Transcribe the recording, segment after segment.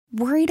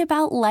Worried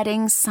about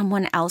letting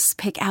someone else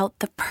pick out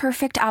the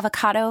perfect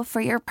avocado for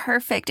your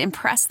perfect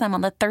impress them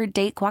on the third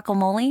date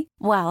guacamole?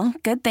 Well,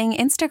 good thing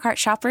Instacart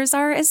shoppers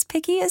are as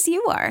picky as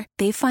you are.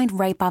 They find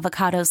ripe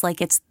avocados like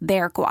it's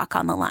their guac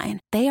on the line.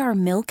 They are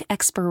milk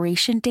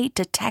expiration date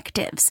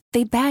detectives.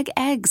 They bag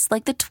eggs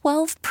like the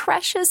 12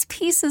 precious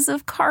pieces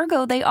of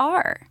cargo they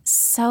are.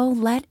 So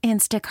let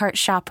Instacart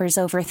shoppers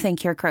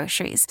overthink your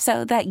groceries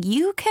so that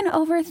you can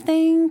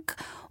overthink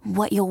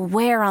what you'll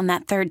wear on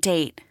that third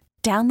date.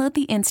 Download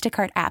the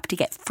Instacart app to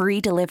get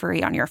free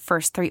delivery on your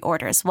first 3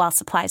 orders while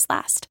supplies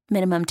last.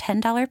 Minimum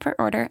 $10 per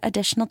order.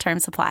 Additional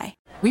terms apply.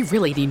 We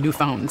really need new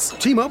phones.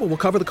 T-Mobile will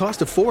cover the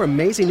cost of 4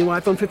 amazing new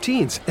iPhone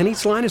 15s, and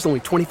each line is only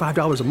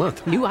 $25 a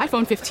month. New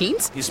iPhone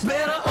 15s? It's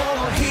better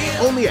over here.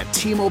 Only at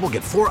T-Mobile,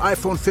 get 4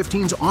 iPhone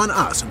 15s on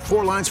us and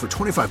 4 lines for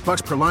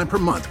 $25 per line per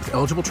month with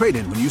eligible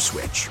trade-in when you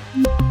switch.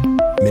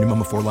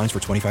 Minimum of 4 lines for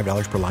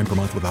 $25 per line per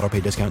month with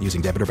autopay discount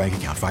using debit or bank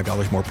account.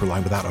 $5 more per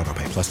line without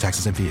autopay, plus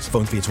taxes and fees.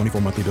 Phone fee at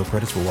 24 monthly bill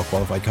credits for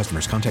well-qualified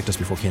customers. Contact us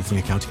before canceling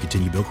account to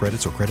continue bill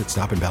credits or credit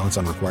stop and balance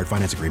on required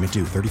finance agreement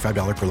due.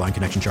 $35 per line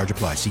connection charge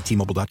applies. See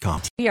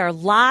T-Mobile.com. We are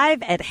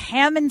live at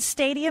Hammond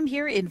Stadium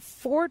here in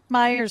Fort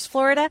Myers,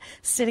 Florida.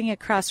 Sitting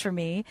across from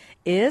me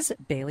is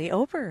Bailey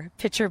Ober,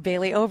 pitcher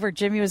Bailey Ober.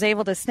 Jimmy was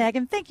able to snag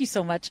him. Thank you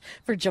so much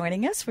for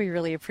joining us. We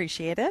really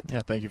appreciate it.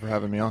 Yeah, thank you for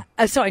having me on.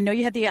 So I know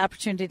you had the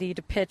opportunity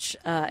to pitch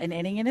an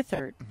inning and a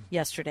third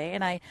yesterday,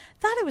 and I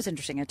thought it was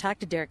interesting. I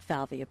talked to Derek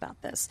Falvey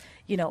about this.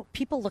 You know,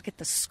 people look at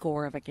the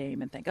score of a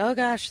game and think, oh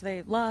gosh,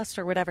 they lost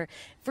or whatever.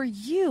 For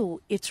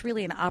you, it's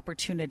really an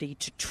opportunity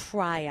to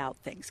try out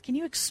things. Can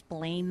you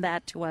explain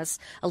that to us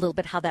a little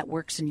bit, how that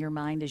works in your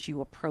mind as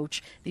you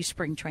approach these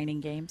spring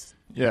training games?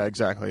 Yeah,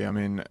 exactly. I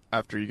mean,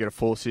 after you get a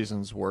full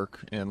season's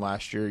work in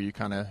last year, you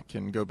kind of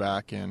can go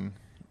back and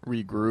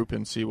regroup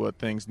and see what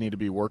things need to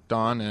be worked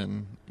on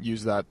and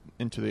use that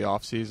into the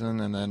off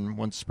season. And then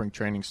once spring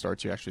training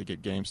starts, you actually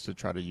get games to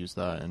try to use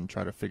that and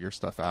try to figure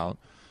stuff out.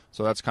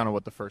 So that's kind of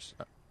what the first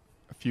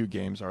few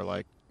games are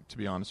like, to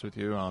be honest with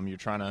you. You're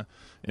trying to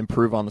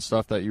improve on the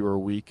stuff that you were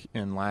weak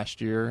in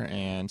last year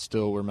and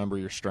still remember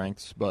your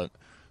strengths. But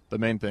the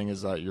main thing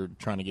is that we're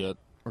trying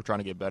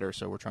to get better.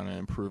 So we're trying to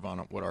improve on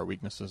what our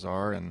weaknesses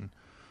are. And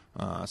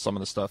some of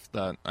the stuff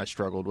that I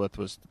struggled with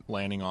was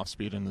landing off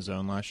speed in the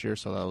zone last year,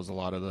 so that was a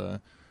lot of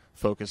the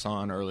focus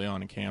on early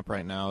on in camp.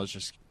 Right now is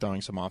just throwing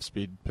some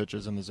off-speed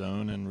pitches in the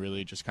zone and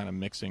really just kind of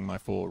mixing my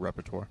full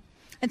repertoire.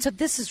 And so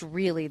this is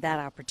really that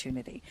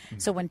opportunity. Mm-hmm.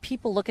 So when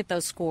people look at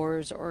those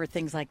scores or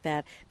things like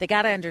that, they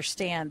got to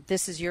understand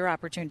this is your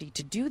opportunity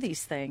to do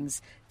these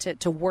things,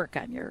 to work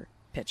on your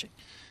pitching.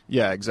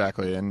 Yeah,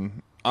 exactly.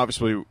 And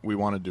obviously we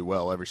want to do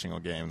well every single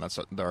game. That's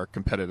our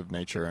competitive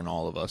nature in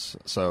all of us.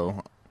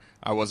 So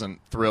I wasn't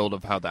thrilled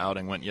of how the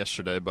outing went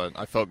yesterday, but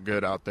I felt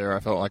good out there.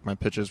 I felt like my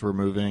pitches were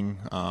moving,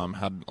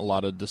 had a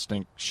lot of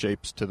distinct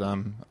shapes to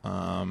them,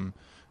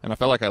 and I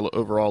felt like I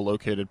overall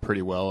located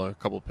pretty well. A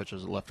couple of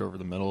pitches left over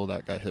the middle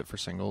that got hit for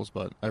singles,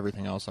 but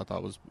everything else I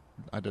thought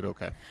I did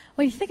okay.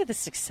 When you think of the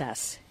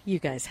success you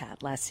guys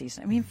had last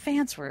season, I mean,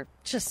 fans were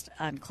just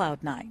on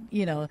cloud nine,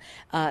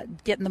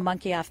 getting the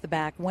monkey off the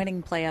back,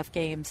 winning playoff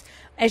games.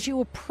 As you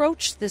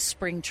approach this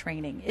spring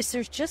training, is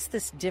there just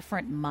this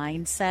different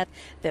mindset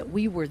that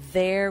we were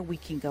there, we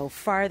can go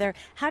farther?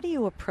 How do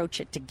you approach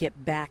it to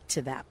get back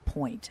to that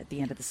point at the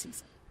end of the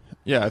season?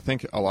 Yeah, I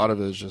think a lot of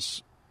it is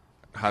just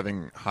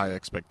having high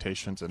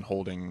expectations and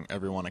holding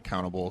everyone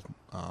accountable,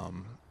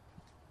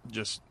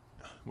 just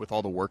with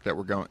all the work that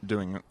we're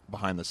doing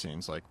behind the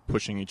scenes, like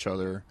pushing each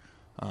other,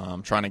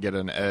 trying to get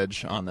an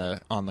edge on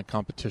the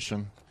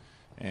competition,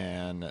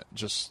 and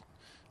just,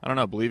 I don't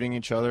know, believing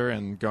each other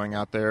and going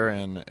out there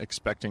and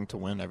expecting to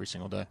win every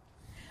single day.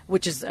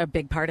 Which is a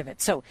big part of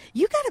it. So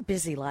you got a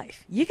busy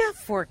life. You got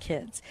 4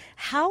 kids.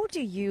 How do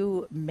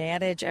you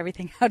manage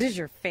everything? How does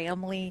your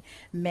family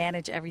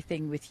manage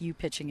everything with you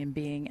pitching and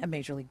being a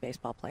Major League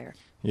Baseball player?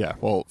 Yeah,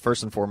 well,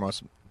 first and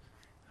foremost,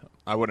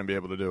 I wouldn't be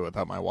able to do it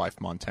without my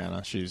wife,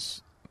 Montana.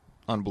 She's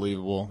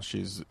unbelievable.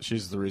 She's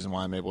the reason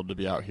why I'm able to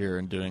be out here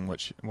and doing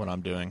what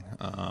I'm doing.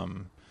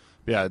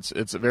 Yeah,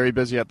 it's very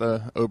busy at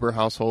the Ober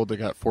household. They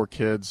got 4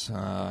 kids,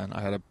 and I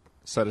had a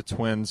set of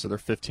twins, so they're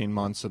 15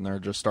 months, and they're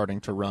just starting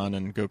to run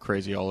and go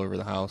crazy all over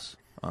the house.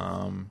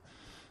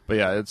 But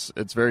yeah,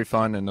 it's very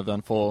fun and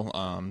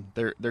eventful.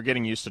 They're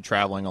getting used to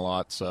traveling a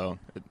lot, so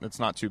it's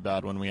not too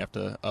bad when we have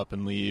to up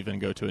and leave and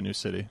go to a new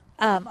city.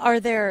 Are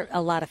there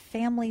a lot of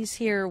families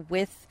here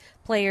with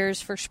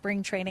players for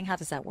spring training? How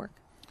does that work?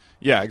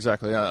 Yeah,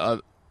 exactly.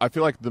 I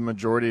feel like the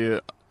majority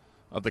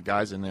of the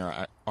guys in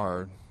there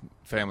are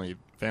family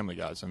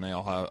guys, and they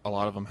all have, a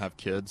lot of them have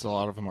kids. A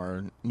lot of them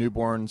are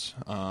newborns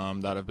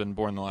that have been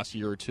born the last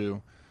year or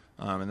two,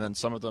 and then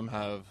some of them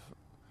have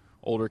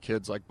older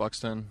kids, like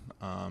Buxton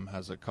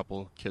has a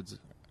couple kids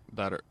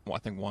that are, well, I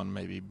think one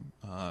maybe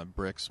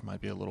Bricks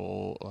might be a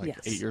little, like, yes,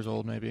 8 years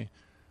old maybe.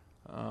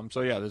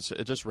 So yeah,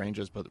 it just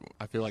ranges, but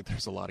I feel like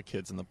there's a lot of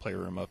kids in the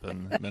playroom up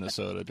in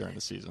Minnesota during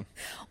the season.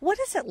 What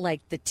is it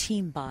like, the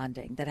team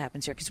bonding that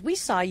happens here? Because we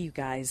saw you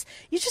guys,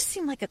 you just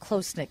seem like a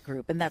close-knit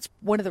group, and that's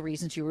one of the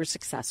reasons you were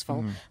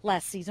successful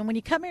last season. When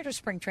you come here to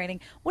spring training,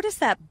 what is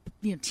that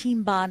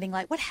team bonding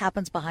like? What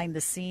happens behind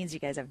the scenes? You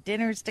guys have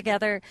dinners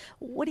together.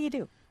 What do you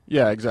do?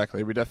 Yeah,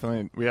 exactly.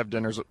 We have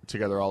dinners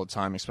together all the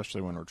time,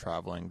 especially when we're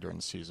traveling during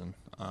the season.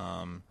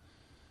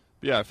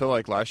 Yeah, I feel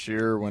like last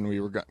year when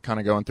we were kind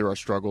of going through our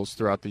struggles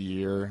throughout the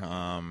year,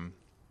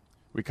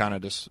 we kind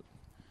of just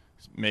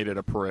made it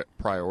a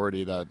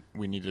priority that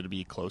we needed to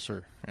be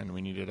closer and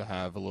we needed to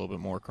have a little bit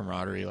more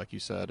camaraderie, like you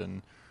said.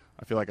 And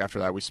I feel like after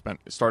that we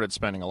started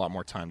spending a lot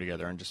more time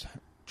together and just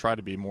try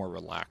to be more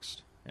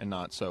relaxed and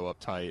not so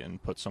uptight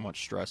and put so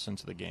much stress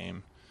into the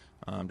game.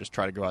 Just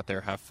try to go out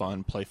there, have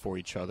fun, play for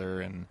each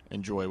other, and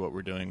enjoy what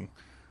we're doing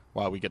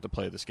while we get to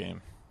play this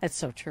game. That's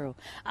so true.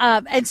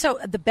 And so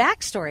the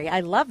backstory,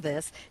 I love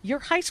this. Your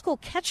high school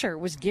catcher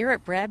was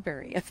Garrett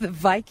Bradbury of the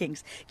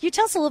Vikings. Can you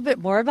tell us a little bit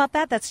more about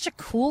that? That's such a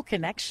cool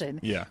connection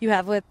you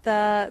have with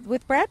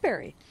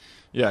Bradbury.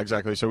 Yeah,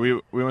 exactly. So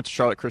we went to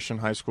Charlotte Christian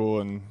High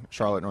School in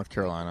Charlotte, North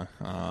Carolina.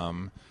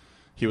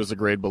 He was a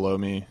grade below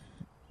me,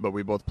 but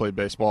we both played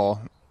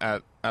baseball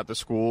at the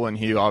school, and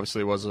he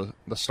obviously was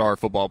the star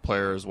football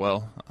player as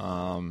well.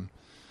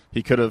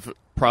 He could have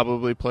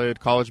probably played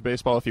college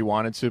baseball if he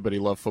wanted to, but he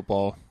loved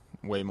football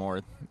way more,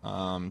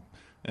 and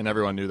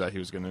everyone knew that he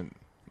was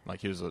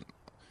he was a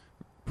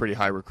pretty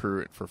high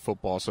recruit for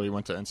football, so he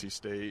went to NC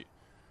State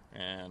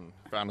and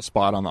found a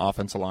spot on the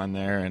offensive line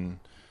there, and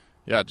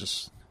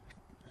just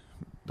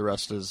the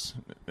rest is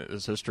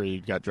history. He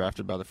got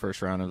drafted by the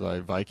first round of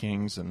the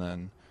Vikings, and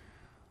then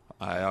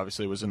I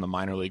obviously was in the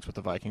minor leagues with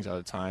the Vikings at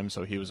the time,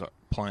 so he was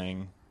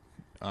playing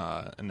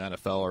in the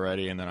NFL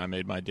already, and then I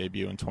made my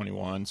debut in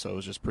 21, so it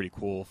was just pretty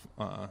cool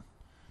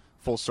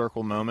full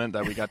circle moment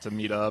that we got to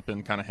meet up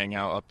and kind of hang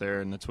out up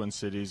there in the Twin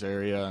Cities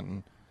area,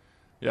 and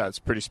it's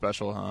pretty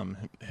special.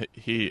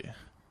 He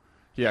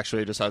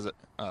actually just had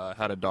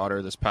a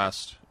daughter this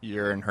past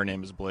year, and her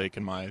name is Blake,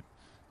 and my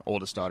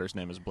oldest daughter's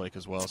name is Blake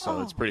as well,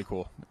 so it's pretty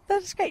cool.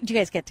 That's great. Do you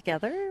guys get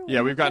together?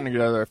 Yeah, we've gotten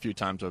together a few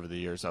times over the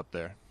years up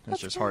there.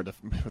 It's just hard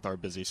with our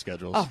busy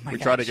schedules. We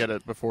try to get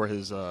it before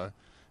his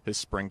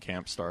spring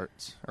camp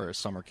starts, or his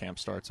summer camp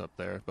starts up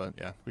there. But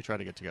we try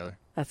to get together.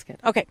 That's good.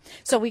 Okay,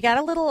 so we got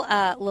a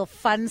little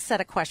fun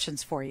set of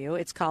questions for you.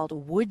 It's called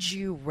Would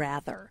You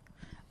Rather?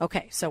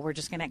 Okay, so we're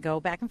just going to go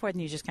back and forth,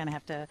 and you just kind of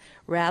have to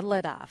rattle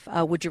it off.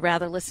 Would you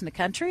rather listen to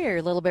country or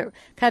a little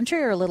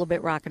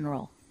bit rock and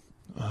roll?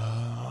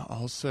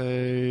 I'll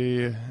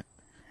say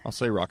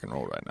rock and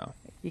roll right now.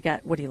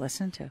 What do you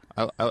listen to?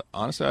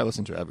 Honestly, I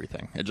listen to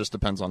everything. It just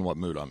depends on what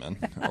mood I'm in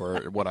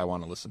or what I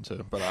want to listen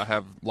to. But I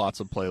have lots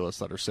of playlists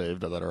that are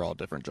saved that are all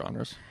different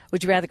genres.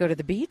 Would you rather go to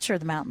the beach or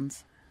the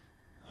mountains?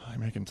 You're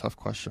making tough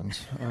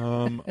questions.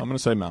 I'm going to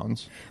say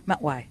mountains.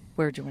 Why?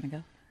 Where would you want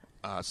to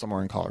go?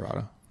 Somewhere in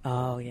Colorado.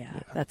 Oh,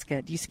 yeah. That's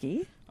good. Do you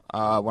ski?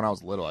 When I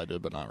was little, I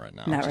did, but not right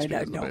now. Not right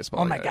now. No.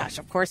 Baseball, oh, my gosh.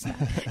 Of course not.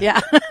 Yeah.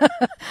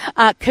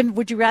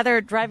 Would you rather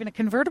drive in a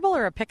convertible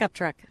or a pickup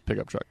truck?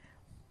 Pickup truck.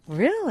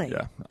 Really?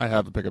 Yeah. I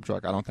have a pickup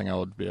truck. I don't think I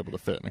would be able to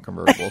fit in a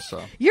convertible.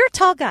 So You're a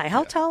tall guy.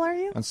 How tall are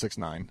you? I'm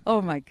 6'9".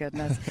 Oh, my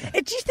goodness. Do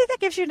you think that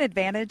gives you an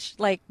advantage,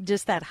 like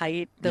just that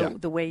height,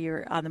 the way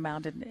you're on the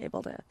mountain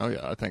able to? Oh,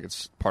 yeah. I think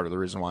it's part of the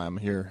reason why I'm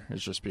here.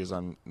 It's just because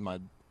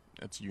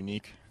it's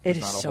unique. It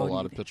is not so a whole lot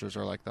unique. of pitchers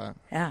are like that.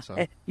 Yeah,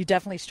 so. You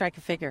definitely strike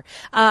a figure.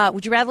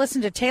 Would you rather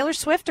listen to Taylor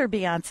Swift or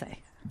Beyonce?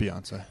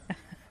 Beyonce.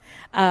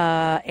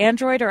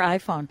 Android or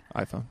iPhone?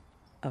 iPhone.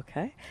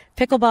 Okay.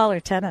 Pickleball or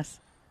tennis?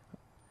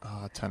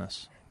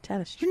 Tennis.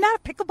 Tennis. You're not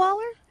a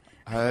pickleballer?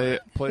 I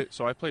played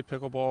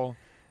pickleball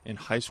in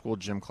high school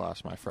gym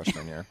class my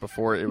freshman year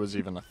before it was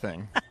even a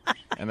thing.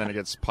 And then it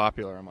gets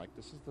popular. I'm like,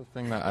 this is the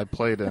thing that I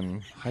played in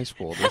high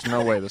school. There's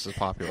no way this is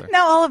popular.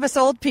 Now all of us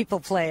old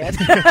people play it.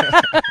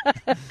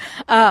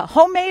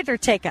 Homemade or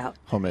takeout?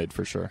 Homemade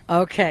for sure.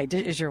 Okay.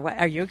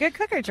 Are you a good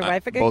cook or is your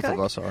wife a good cook? Both of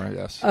us are,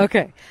 yes.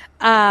 Okay.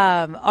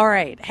 All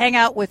right. Hang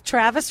out with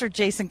Travis or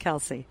Jason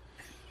Kelsey?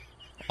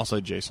 I'll say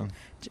Jason.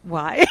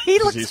 Why?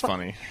 He's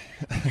funny.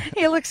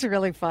 He looks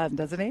really fun,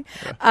 doesn't he?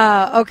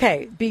 Yeah.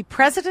 Okay. Be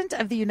president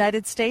of the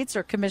United States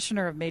or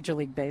commissioner of Major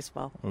League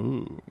Baseball?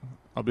 Ooh.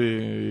 I'll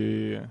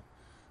be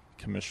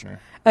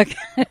commissioner. Okay.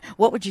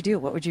 What would you do?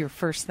 What would your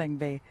first thing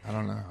be? I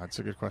don't know. That's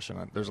a good question.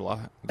 There's a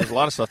lot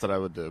of stuff that I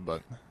would do,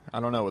 but I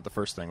don't know what the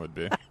first thing would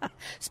be.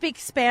 Speak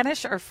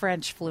Spanish or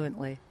French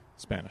fluently?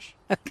 Spanish.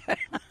 Okay.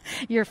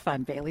 You're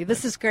fun, Bailey.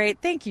 This is great.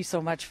 Thank you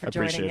so much for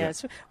joining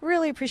us.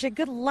 Really appreciate it.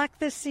 Good luck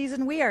this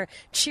season. We are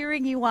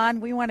cheering you on.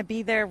 We want to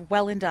be there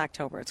well into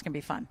October. It's going to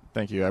be fun.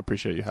 Thank you. I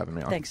appreciate you having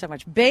me on. Thanks so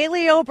much.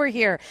 Bailey Ober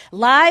here,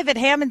 live at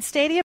Hammond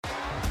Stadium.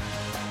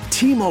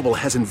 T-Mobile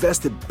has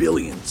invested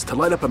billions to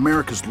light up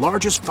America's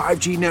largest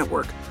 5G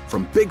network,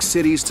 from big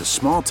cities to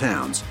small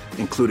towns,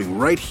 including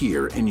right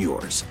here in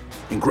yours.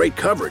 And great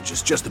coverage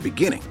is just the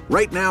beginning.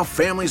 Right now,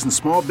 families and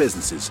small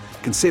businesses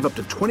can save up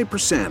to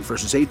 20%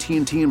 versus AT&T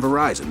and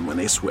Verizon when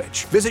they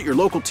switch. Visit your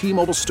local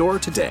T-Mobile store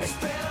today.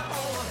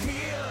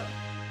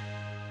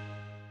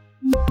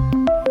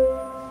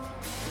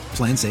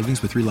 Plan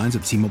savings with 3 lines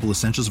of T-Mobile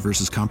Essentials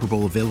versus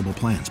comparable available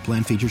plans.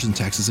 Plan features and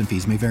taxes and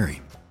fees may vary.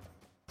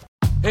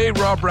 Hey,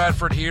 Rob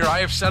Bradford here. I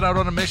have set out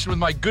on a mission with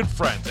my good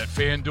friends at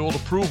FanDuel to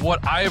prove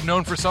what I have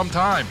known for some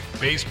time.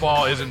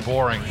 Baseball isn't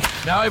boring.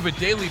 Now I have a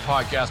daily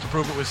podcast to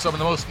prove it with some of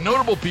the most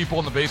notable people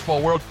in the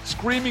baseball world,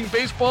 screaming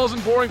baseball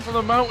isn't boring from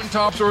the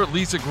mountaintops, or at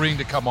least agreeing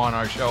to come on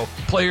our show.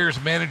 Players,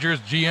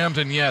 managers, GMs,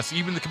 and yes,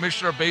 even the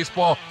commissioner of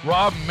baseball,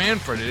 Rob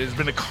Manfred. It has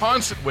been a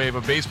constant wave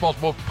of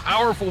baseball's most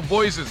powerful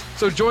voices.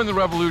 So join the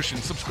revolution.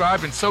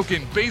 Subscribe and soak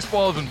in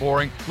Baseball Isn't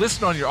Boring.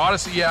 Listen on your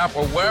Odyssey app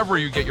or wherever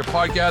you get your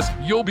podcasts.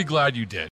 You'll be glad you did.